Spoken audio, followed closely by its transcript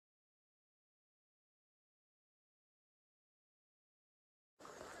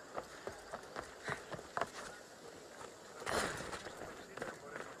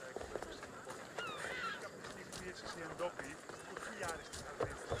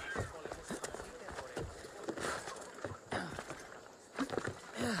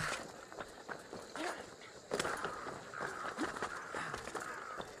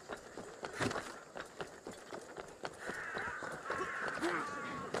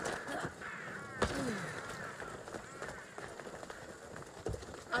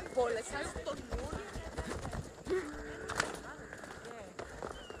Απόλεσαν στον νου.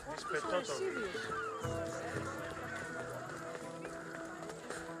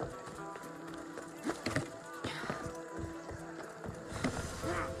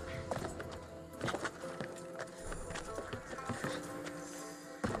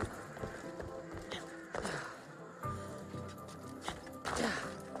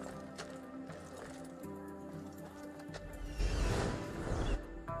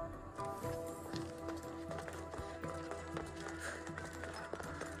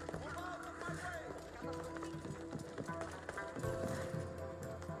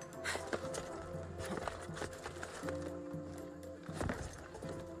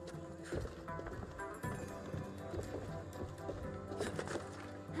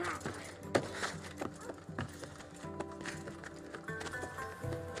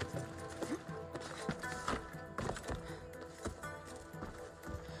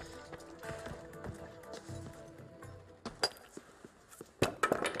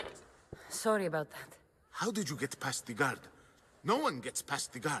 Sorry about that. How did you get past the guard? No one gets past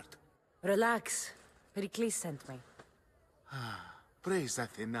the guard. Relax. Pericles sent me. Praise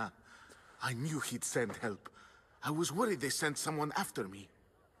Athena. I knew he'd send help. I was worried they sent someone after me.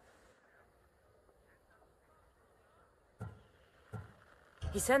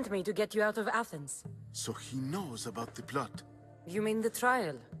 He sent me to get you out of Athens. So he knows about the plot. You mean the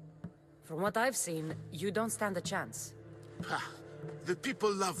trial? From what I've seen, you don't stand a chance. The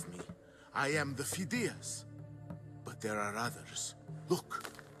people love me. I am the Phidias. But there are others. Look.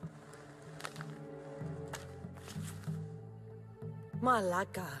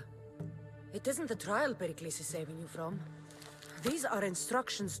 Malaka. It isn't the trial Pericles is saving you from. These are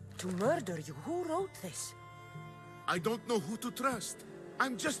instructions to murder you. Who wrote this? I don't know who to trust.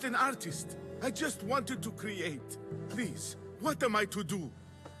 I'm just an artist. I just wanted to create. Please, what am I to do?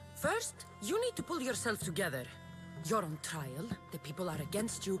 First, you need to pull yourself together. You're on trial, the people are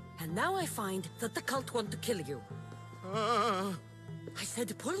against you, and now I find that the cult want to kill you. I said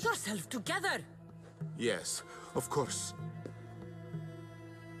pull yourself together! Yes, of course.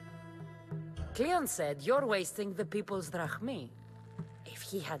 Cleon said you're wasting the people's drachmi. If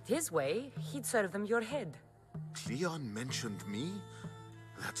he had his way, he'd serve them your head. Cleon mentioned me?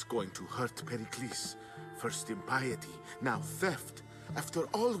 That's going to hurt Pericles. First impiety, now theft. After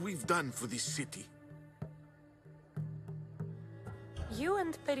all we've done for this city. You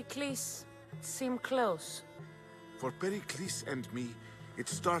and Pericles seem close. For Pericles and me, it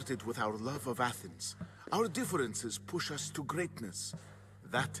started with our love of Athens. Our differences push us to greatness.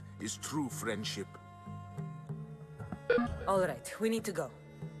 That is true friendship. All right, we need to go.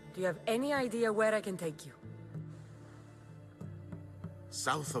 Do you have any idea where I can take you?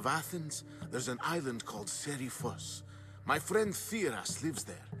 South of Athens, there's an island called Seriphos. My friend Theras lives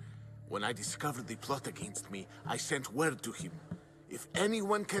there. When I discovered the plot against me, I sent word to him. If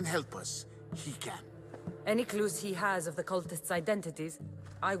anyone can help us, he can. Any clues he has of the cultists' identities?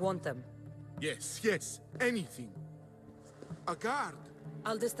 I want them. Yes, anything. A guard.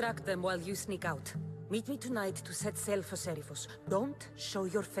 I'll distract them while you sneak out. Meet me tonight to set sail for Seriphos. Don't show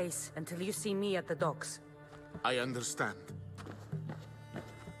your face until you see me at the docks. I understand.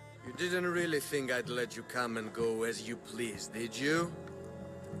 You didn't really think I'd let you come and go as you please, did you?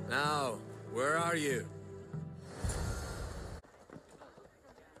 Now, where are you?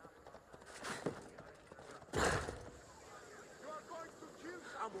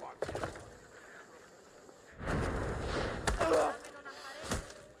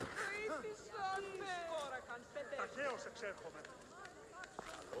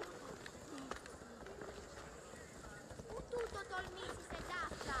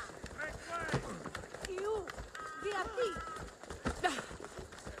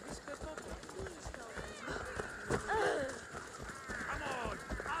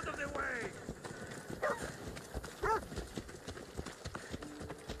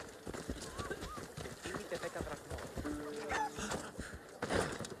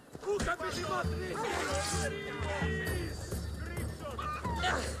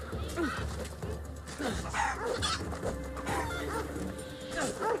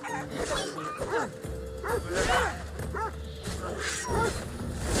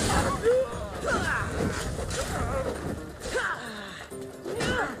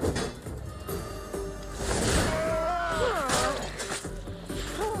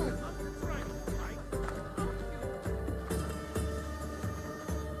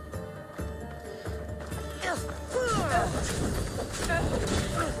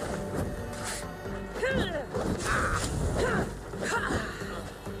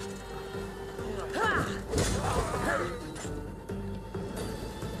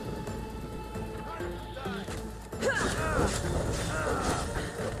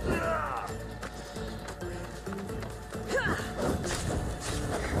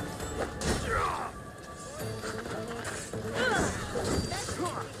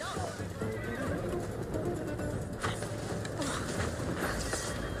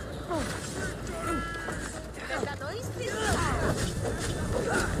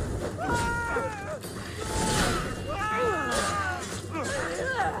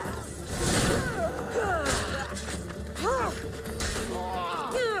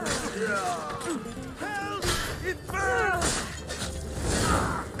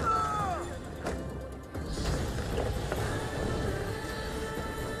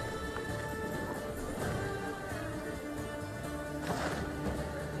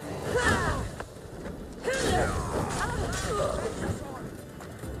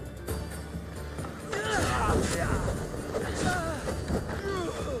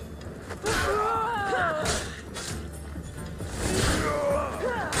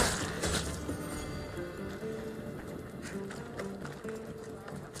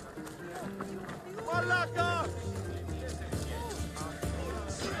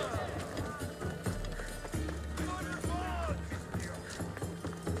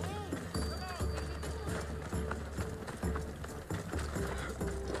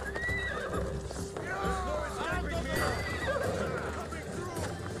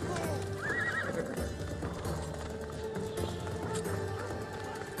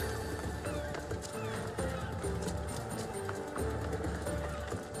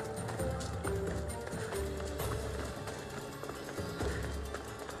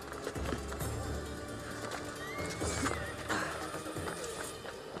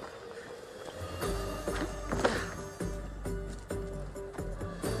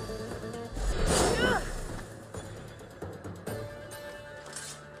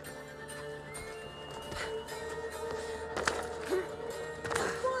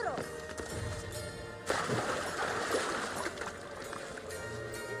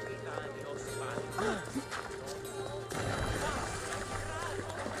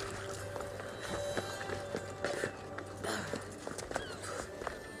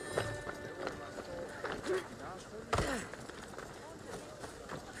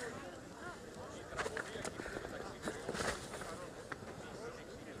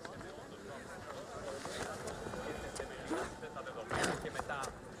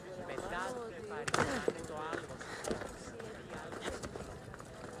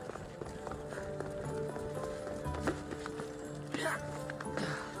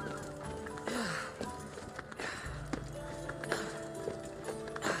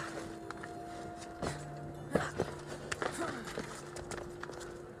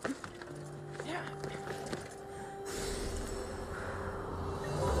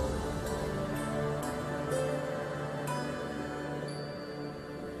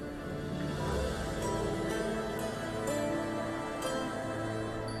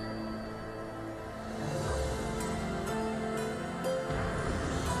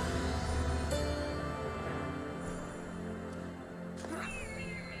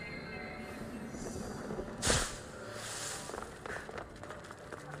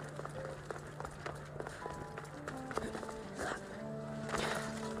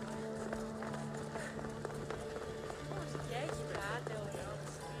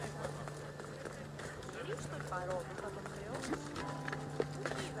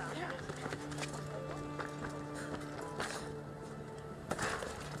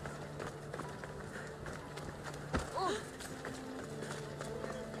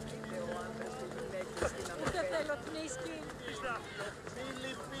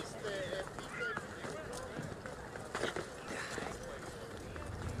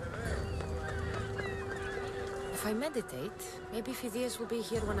 If I meditate, maybe Phidias will be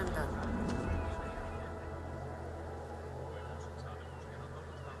here when I'm done.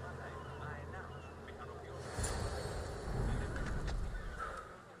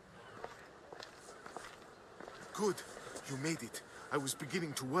 Good. You made it. I was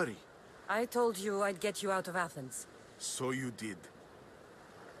beginning to worry. I told you I'd get you out of Athens. So you did.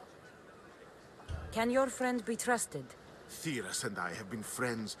 Can your friend be trusted? Theras and I have been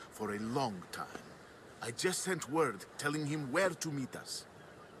friends for a long time. I just sent word telling him where to meet us.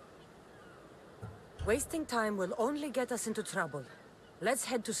 Wasting time will only get us into trouble. Let's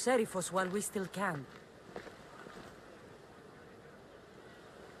head to Seriphos while we still can.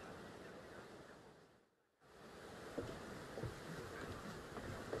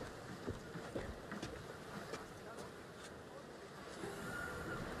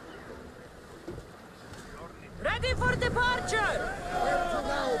 Ready for departure! Where to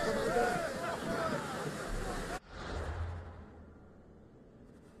now, Commander?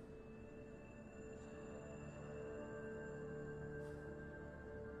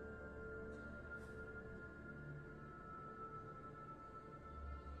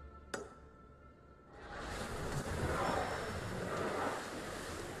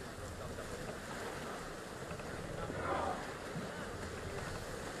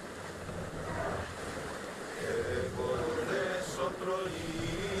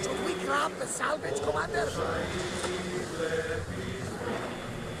 Should we grab the salvage, Commander?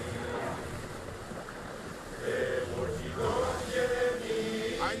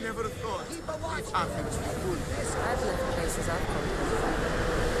 I never thought Keep a watch. Athens would. I've left places I've come.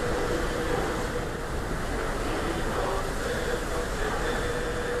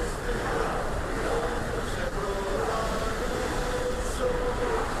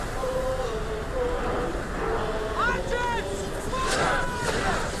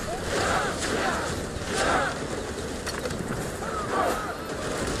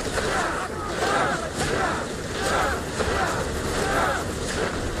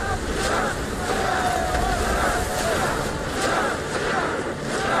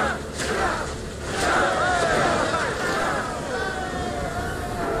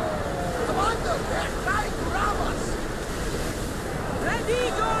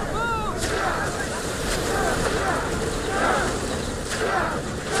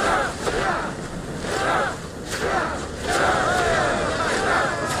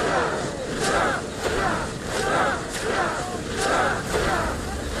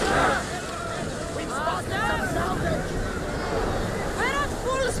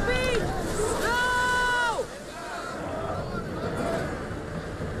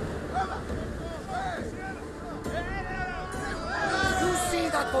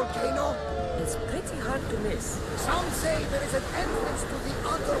 volcano? It's pretty hard to miss. Some say there is an entrance to the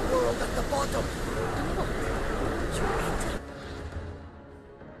underworld at the bottom. And what? You enter?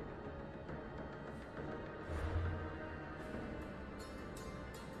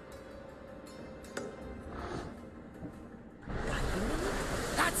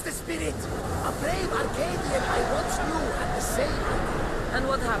 That's the spirit! A brave Arcadian I once knew had the same idea. And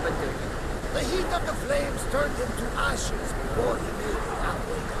what happened to him? The heat of the flames turned him to ashes before he made it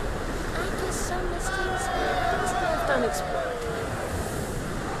halfway down. I guess some mistakes are left unexplored.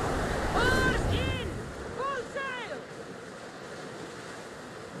 Oars in! Full sail!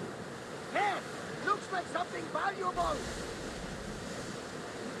 Hey! Looks like something valuable!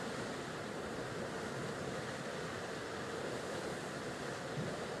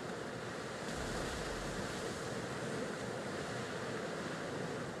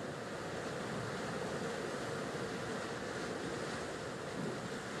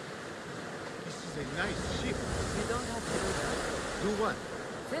 This is a nice ship. You don't have to do that. Do what?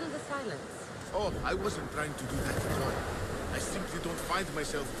 Fill the silence. Oh, I wasn't trying to do that at all. I simply don't find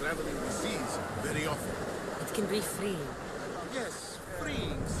myself traveling the seas very often. It can be freeing. Yes,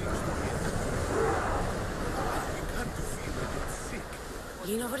 freeing seems to be it. I've begun to feel a bit sick.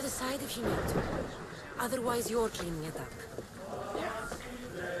 Lean over the side if you need to. Otherwise, you're cleaning it up.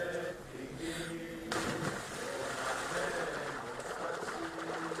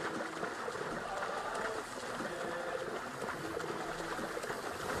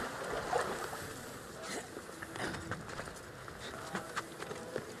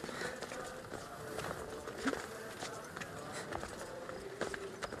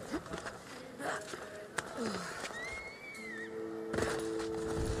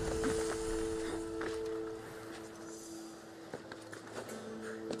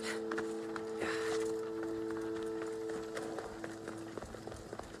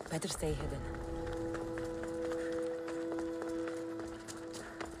 Better stay hidden.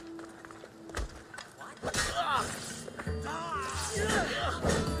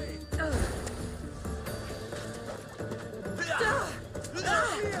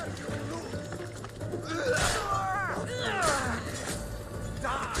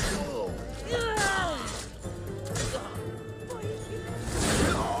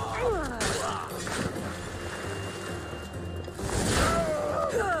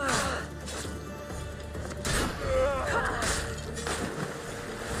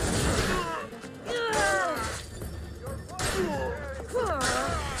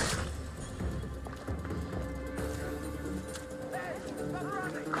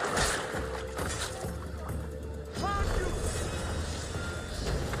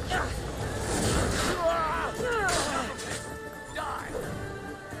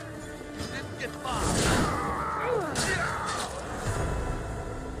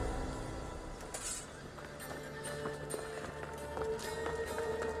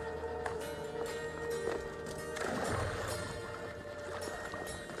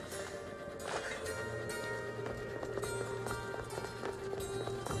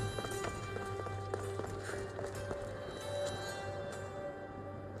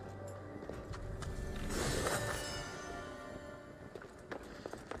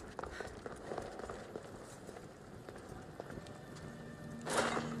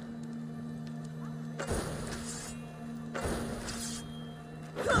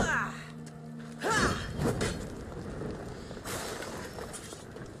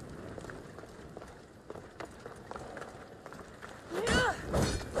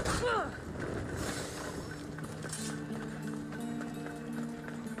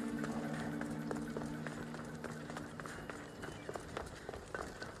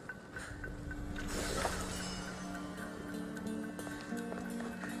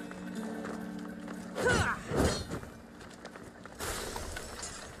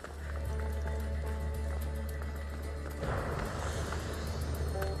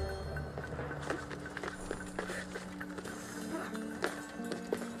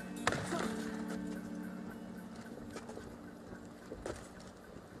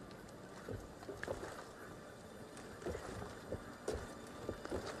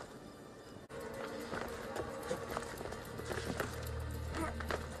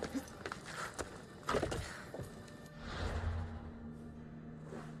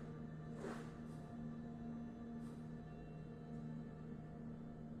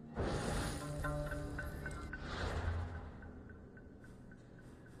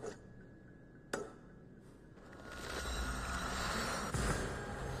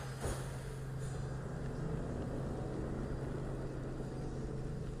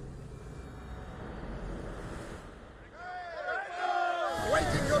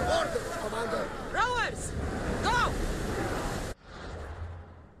 Awaiting your orders, Commander. Rowers! Go!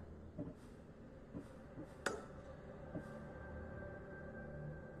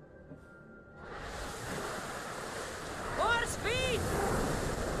 More speed!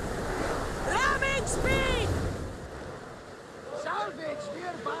 Ramming speed! Salvage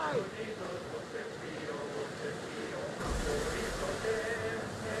nearby!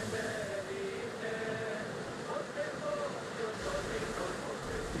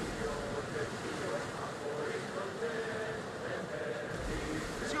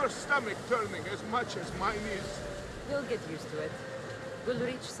 Is your stomach turning as much as mine is? You'll get used to it. We'll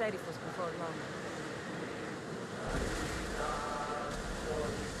reach Serifos before long.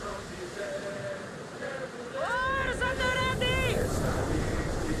 Oars at the ready!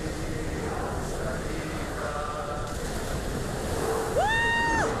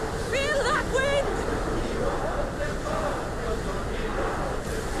 Woo! Feel that wind!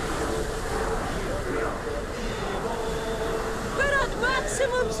 We're at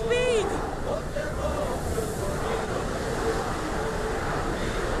maximum speed!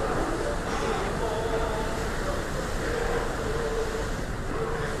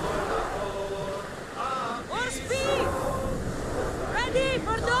 More speed! Ready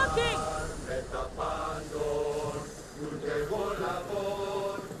for docking!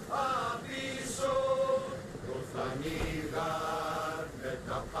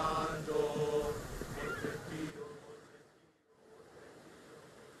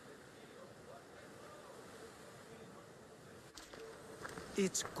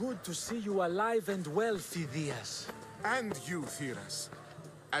 It's good to see you alive and well, Phidias. And you, Theras.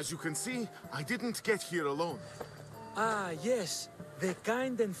 As you can see, I didn't get here alone. Ah, yes. The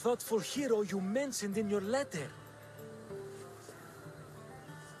kind and thoughtful hero you mentioned in your letter.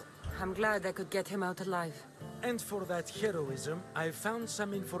 I'm glad I could get him out alive. And for that heroism, I found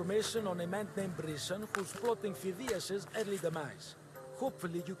some information on a man named Brisson who's plotting Phidias' early demise.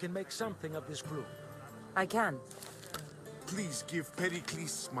 Hopefully you can make something of this clue. I can. Please give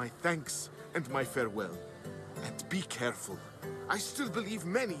Pericles my thanks and my farewell. And be careful. I still believe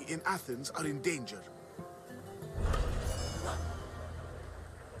many in Athens are in danger.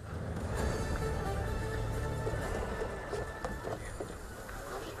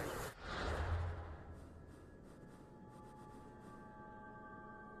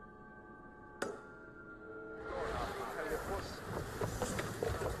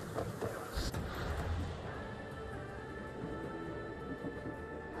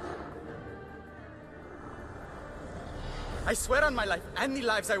 I swear on my life and the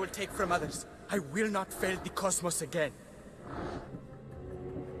lives I will take from others, I will not fail the cosmos again.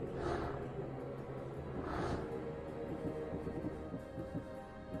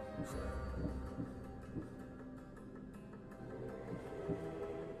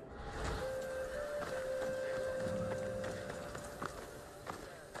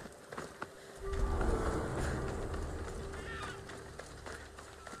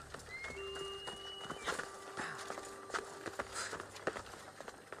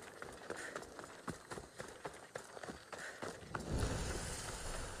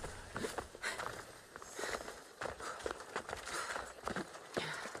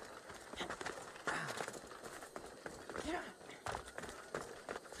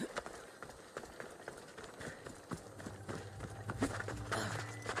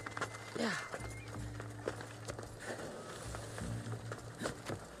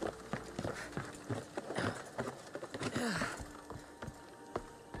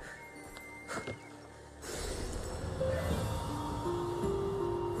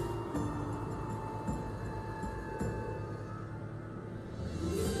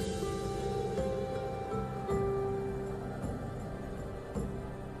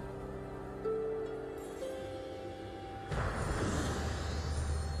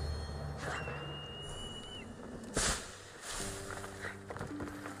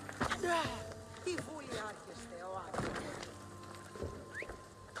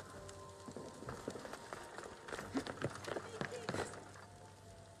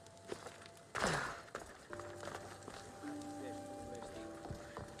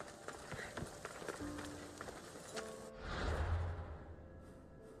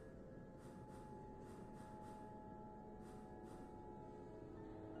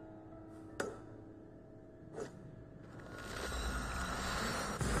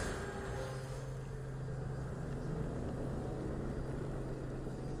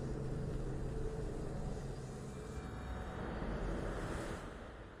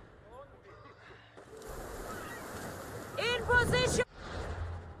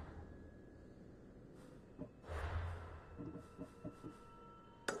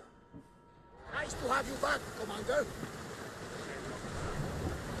 have you back, Commander.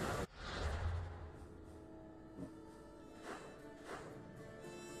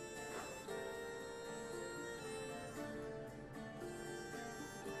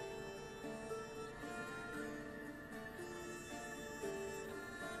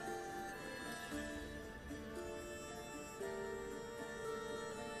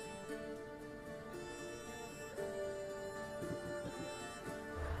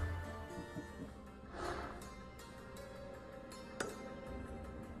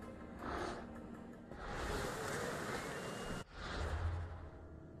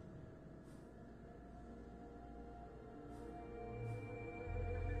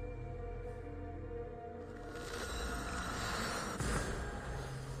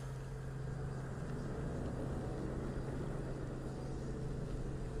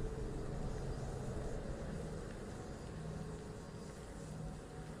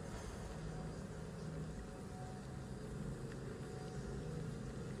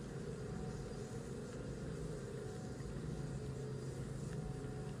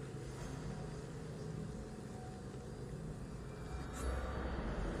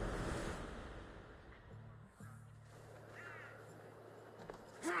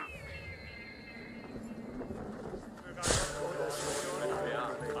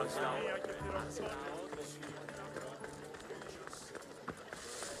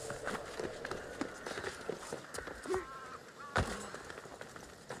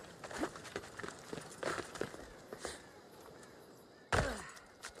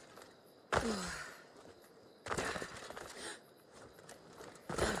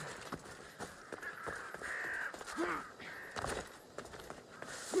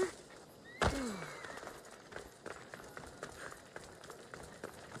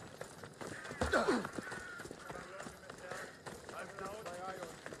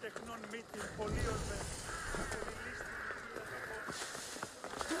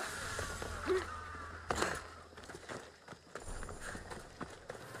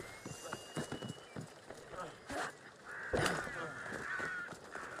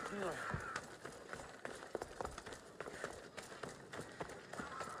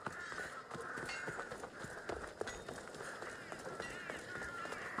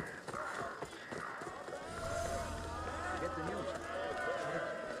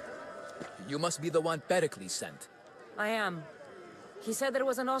 You must be the one Pericles sent. I am. He said there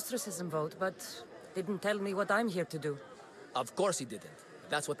was an ostracism vote, but didn't tell me what I'm here to do. Of course he didn't.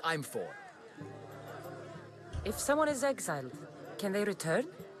 That's what I'm for. If someone is exiled, can they return?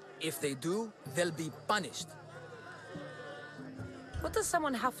 If they do, they'll be punished. What does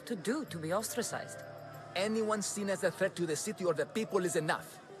someone have to do to be ostracized? Anyone seen as a threat to the city or the people is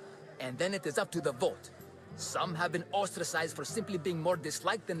enough. And then it is up to the vote. Some have been ostracized for simply being more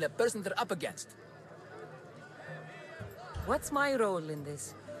disliked than the person they're up against. What's my role in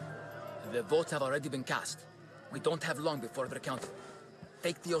this? The votes have already been cast. We don't have long before they're counted.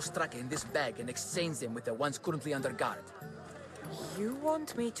 Take the ostraka in this bag and exchange them with the ones currently under guard. You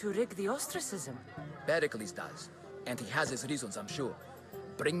want me to rig the ostracism? Pericles does. And he has his reasons, I'm sure.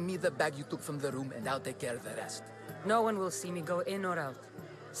 Bring me the bag you took from the room and I'll take care of the rest. No one will see me go in or out.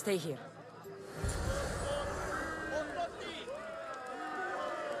 Stay here.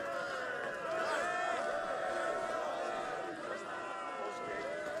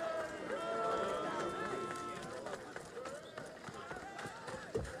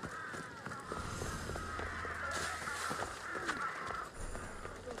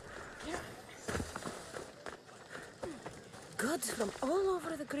 Goods from all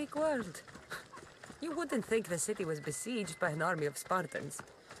over the Greek world. You wouldn't think the city was besieged by an army of Spartans.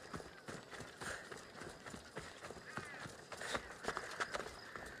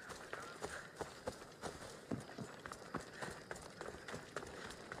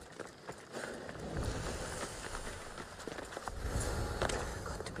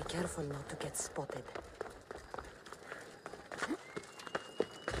 Got to be careful not to get spotted.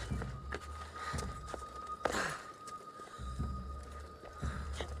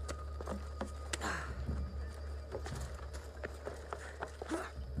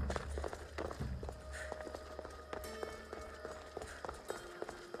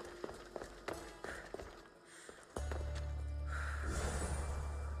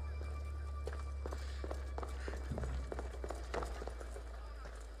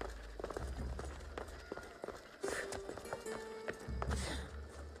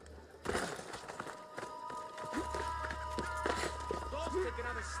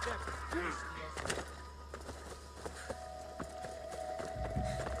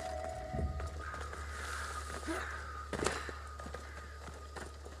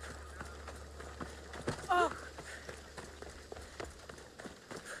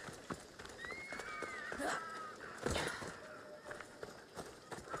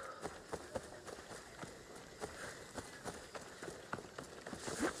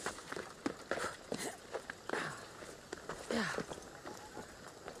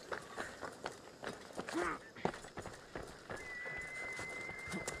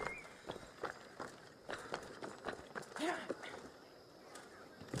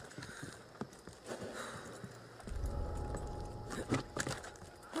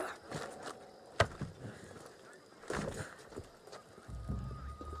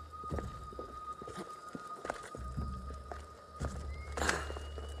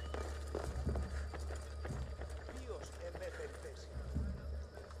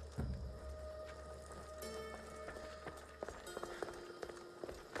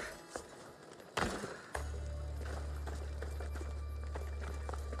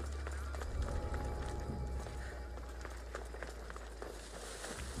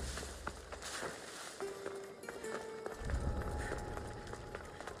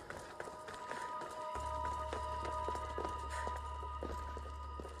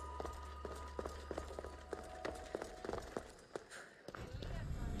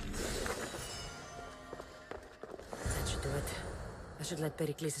 should let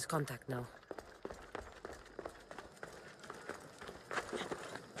Pericles' contact know.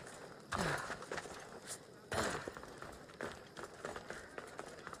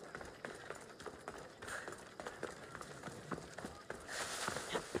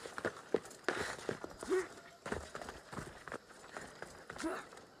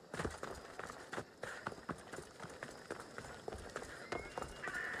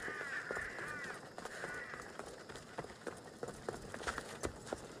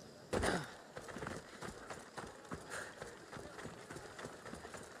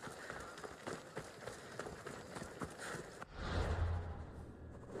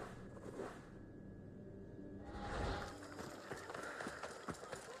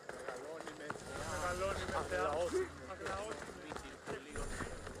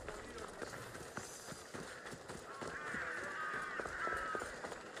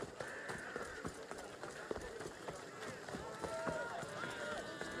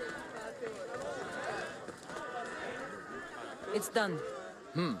 It's done.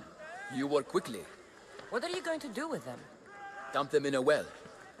 You work quickly. What are you going to do with them? Dump them in a well.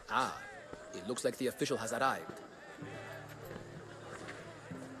 Ah, it looks like the official has arrived.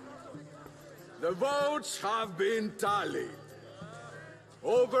 The votes have been tallied.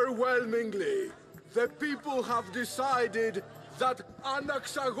 Overwhelmingly, the people have decided that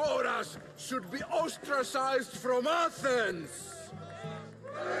Anaxagoras should be ostracized from Athens!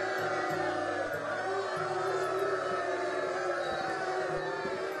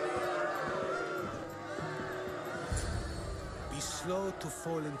 Be slow to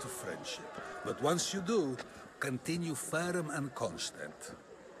fall into friendship, but once you do, continue firm and constant.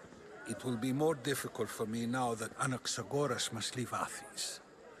 It will be more difficult for me now that Anaxagoras must leave Athens.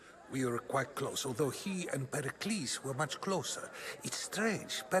 We were quite close, although he and Pericles were much closer. It's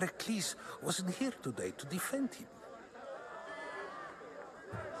strange, Pericles wasn't here today to defend him.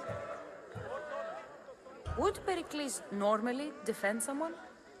 Would Pericles normally defend someone?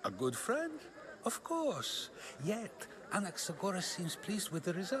 A good friend? Of course. Yet, Anaxagoras seems pleased with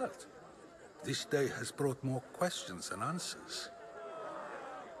the result. This day has brought more questions than answers.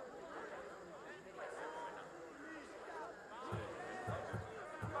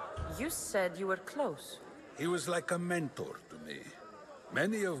 You said you were close. He was like a mentor to me.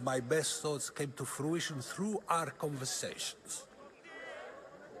 Many of my best thoughts came to fruition through our conversations.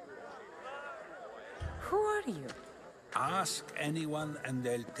 Who are you? Ask anyone and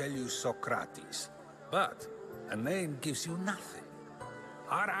they'll tell you Socrates. But a name gives you nothing.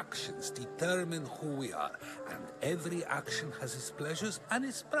 Our actions determine who we are, and every action has its pleasures and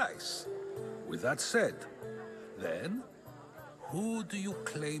its price. With that said, then, who do you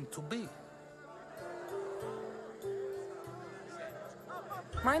claim to be?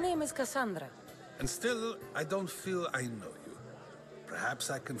 My name is Cassandra. And still, I don't feel I know you. Perhaps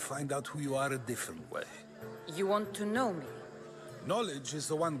I can find out who you are a different way. You want to know me? Knowledge is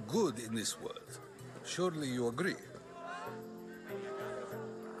the one good in this world. Surely you agree?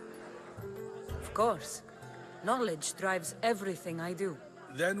 Of course. Knowledge drives everything I do.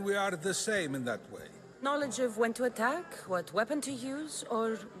 Then we are the same in that way. Knowledge of when to attack, what weapon to use,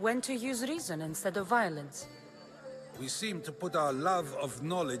 or when to use reason instead of violence. We seem to put our love of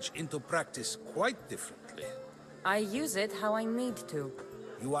knowledge into practice quite differently. I use it how I need to.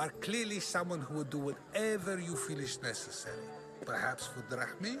 You are clearly someone who would do whatever you feel is necessary. Perhaps for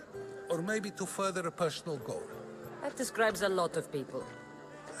drachmae, or maybe to further a personal goal. That describes a lot of people.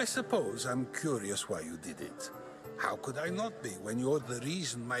 I suppose I'm curious why you did it. How could I not be when you're the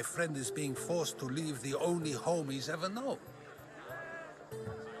reason my friend is being forced to leave the only home he's ever known?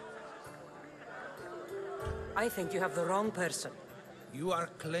 I think you have the wrong person. You are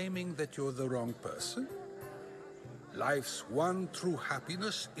claiming that you're the wrong person? Life's one true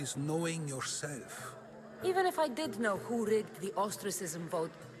happiness is knowing yourself. Even if I did know who rigged the ostracism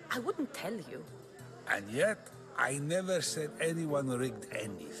vote, I wouldn't tell you. And yet, I never said anyone rigged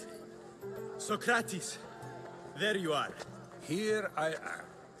anything. Socrates, there you are. Here I am.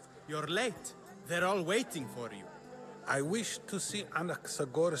 You're late. They're all waiting for you. I wish to see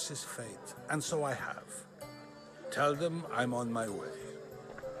Anaxagoras' fate, and so I have. Tell them I'm on my way.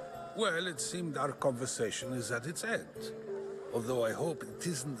 Well, it seemed our conversation is at its end. Although I hope it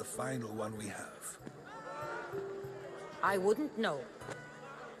isn't the final one we have. I wouldn't know.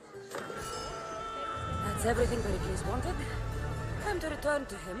 That's everything Pericles wanted. Time to return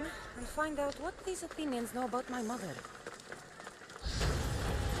to him and find out what these Athenians know about my mother.